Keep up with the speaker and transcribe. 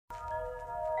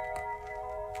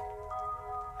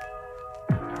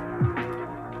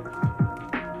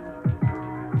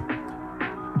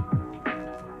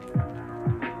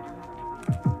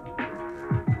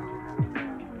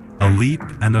leap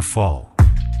and a fall.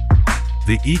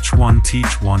 The Each One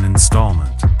Teach One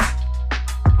installment.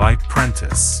 By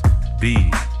Prentice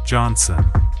B. Johnson.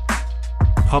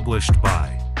 Published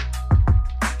by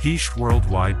Heesh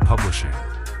Worldwide Publishing.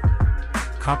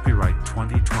 Copyright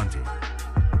 2020.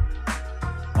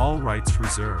 All rights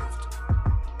reserved.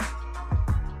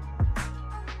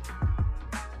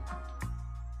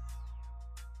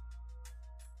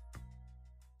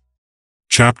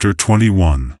 Chapter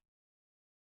 21.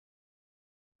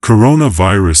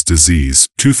 Coronavirus Disease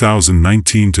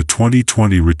 2019 to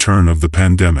 2020 Return of the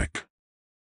Pandemic.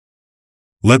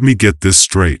 Let me get this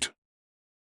straight.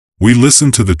 We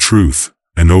listen to the truth,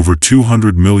 and over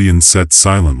 200 million sit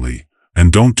silently,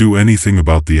 and don't do anything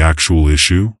about the actual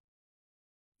issue?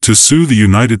 To sue the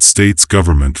United States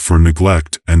government for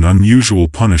neglect and unusual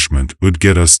punishment would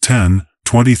get us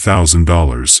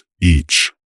 $10,000–$20,000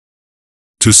 each.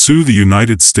 To sue the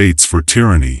United States for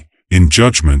tyranny, in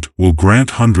judgment, will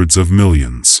grant hundreds of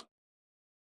millions.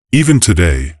 Even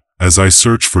today, as I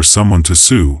search for someone to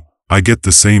sue, I get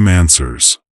the same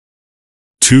answers.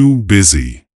 Too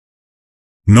busy.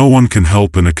 No one can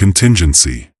help in a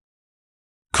contingency.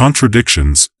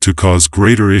 Contradictions, to cause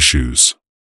greater issues.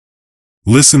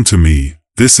 Listen to me,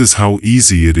 this is how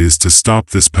easy it is to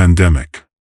stop this pandemic.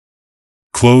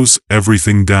 Close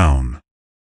everything down.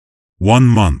 1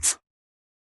 month.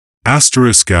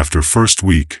 Asterisk after first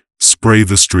week, spray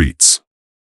the streets.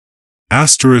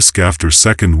 Asterisk after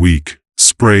second week,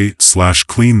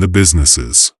 spray/clean the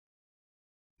businesses.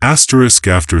 Asterisk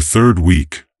after third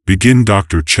week, begin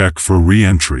doctor check for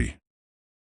re-entry.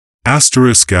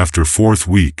 Asterisk after fourth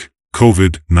week,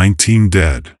 COVID-19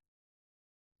 dead.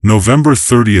 November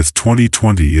 30th,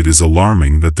 2020. It is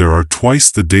alarming that there are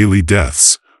twice the daily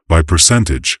deaths, by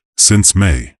percentage, since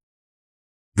May.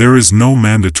 There is no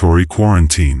mandatory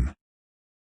quarantine.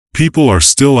 People are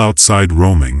still outside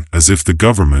roaming as if the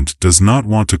government does not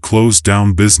want to close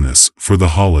down business for the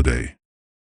holiday.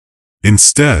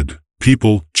 Instead,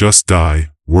 people just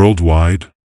die worldwide.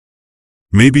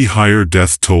 Maybe higher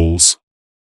death tolls.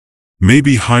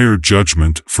 Maybe higher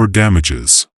judgment for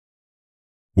damages.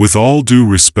 With all due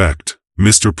respect,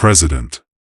 Mr. President.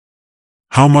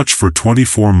 How much for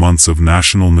 24 months of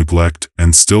national neglect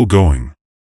and still going?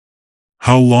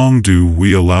 How long do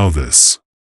we allow this?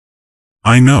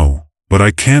 I know, but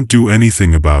I can't do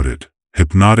anything about it.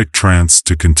 Hypnotic trance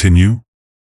to continue?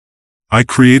 I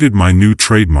created my new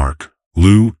trademark,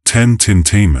 Lou 10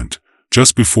 Tintainment,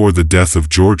 just before the death of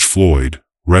George Floyd,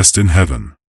 rest in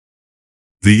heaven.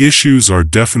 The issues are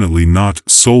definitely not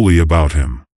solely about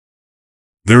him.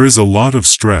 There is a lot of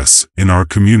stress in our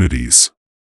communities.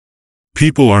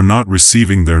 People are not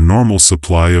receiving their normal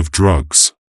supply of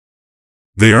drugs.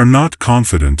 They are not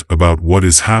confident about what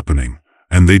is happening,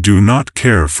 and they do not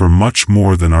care for much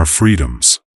more than our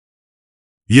freedoms.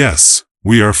 Yes,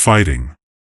 we are fighting.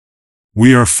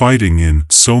 We are fighting in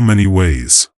so many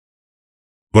ways.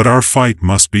 But our fight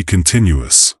must be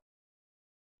continuous.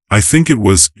 I think it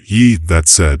was Ye that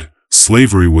said,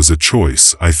 slavery was a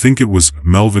choice. I think it was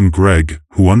Melvin Gregg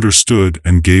who understood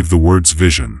and gave the words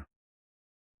vision.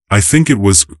 I think it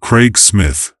was Craig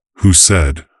Smith who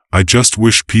said, I just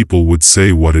wish people would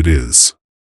say what it is.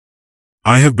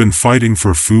 I have been fighting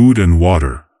for food and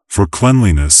water, for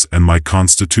cleanliness and my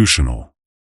constitutional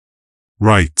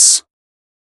rights.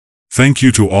 Thank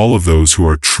you to all of those who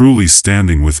are truly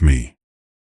standing with me.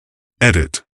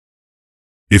 Edit.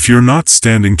 If you're not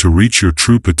standing to reach your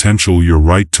true potential, your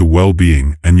right to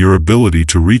well-being, and your ability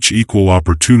to reach equal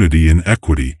opportunity and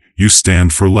equity, you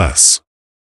stand for less.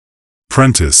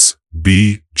 Prentice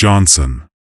B. Johnson.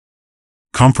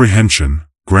 Comprehension,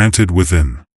 granted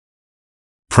within.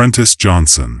 Prentice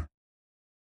Johnson.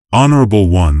 Honorable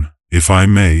One, if I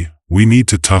may, we need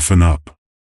to toughen up.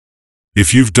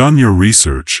 If you've done your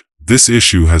research, this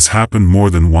issue has happened more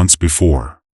than once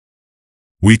before.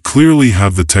 We clearly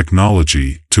have the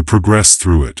technology to progress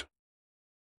through it.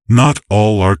 Not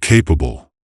all are capable.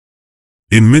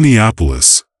 In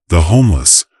Minneapolis, the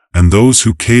homeless, and those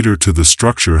who cater to the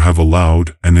structure have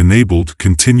allowed and enabled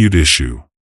continued issue.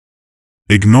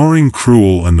 Ignoring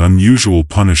cruel and unusual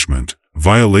punishment,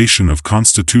 violation of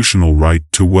constitutional right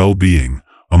to well-being,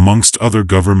 amongst other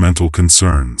governmental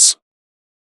concerns.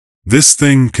 This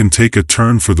thing can take a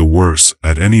turn for the worse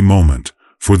at any moment,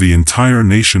 for the entire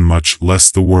nation much less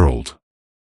the world.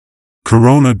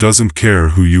 Corona doesn't care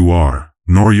who you are,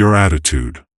 nor your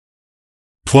attitude.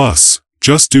 Plus,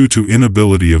 just due to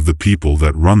inability of the people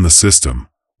that run the system,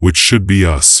 which should be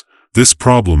us, this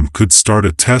problem could start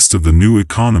a test of the new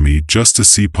economy just to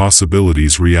see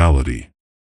possibilities reality.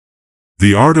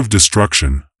 The art of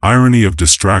destruction, irony of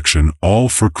distraction, all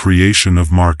for creation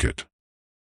of market.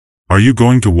 Are you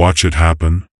going to watch it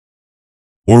happen?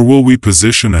 Or will we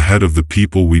position ahead of the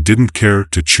people we didn't care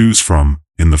to choose from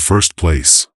in the first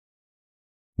place?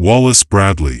 Wallace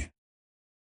Bradley.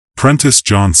 Prentice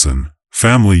Johnson,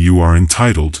 family, you are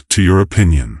entitled to your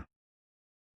opinion.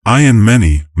 I and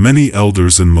many, many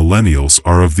elders and millennials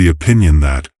are of the opinion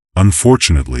that,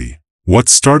 unfortunately, what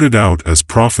started out as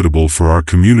profitable for our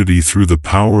community through the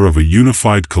power of a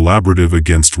unified collaborative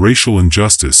against racial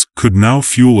injustice could now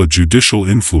fuel a judicial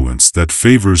influence that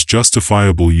favors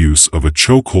justifiable use of a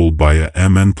chokehold by a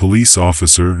MN police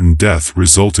officer and death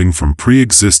resulting from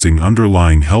pre-existing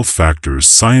underlying health factors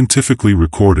scientifically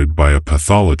recorded by a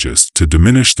pathologist to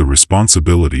diminish the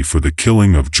responsibility for the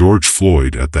killing of George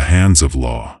Floyd at the hands of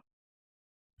law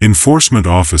enforcement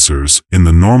officers in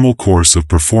the normal course of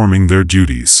performing their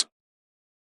duties.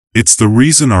 It's the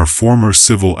reason our former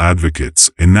civil advocates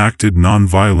enacted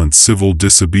nonviolent civil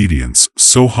disobedience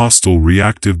so hostile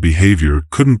reactive behavior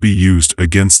couldn't be used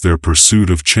against their pursuit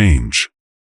of change.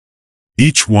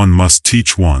 Each one must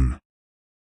teach one.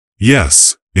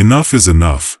 Yes, enough is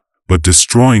enough, but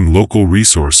destroying local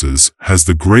resources has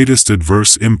the greatest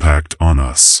adverse impact on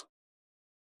us.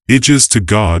 Ages to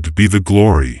God be the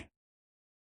glory.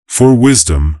 For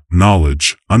wisdom,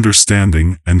 knowledge,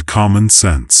 understanding, and common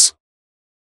sense.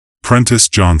 Prentice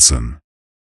Johnson.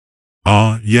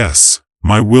 Ah, yes,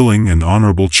 my willing and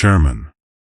honorable chairman.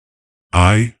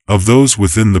 I, of those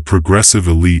within the progressive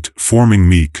elite forming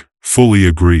MEEK, fully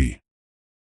agree.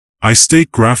 I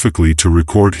state graphically to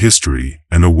record history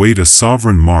and await a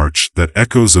sovereign march that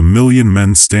echoes a million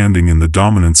men standing in the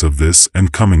dominance of this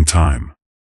and coming time.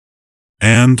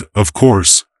 And, of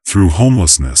course, through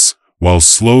homelessness, while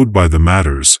slowed by the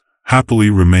matters, happily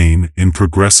remain in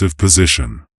progressive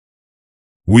position.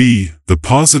 We, the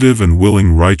positive and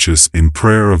willing righteous in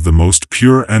prayer of the most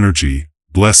pure energy,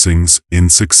 blessings in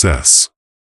success.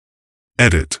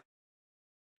 Edit.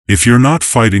 If you're not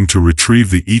fighting to retrieve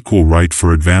the equal right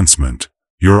for advancement,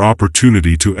 your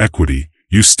opportunity to equity,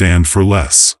 you stand for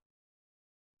less.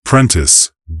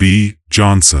 Prentice B.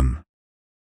 Johnson.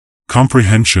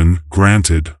 Comprehension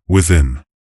granted within.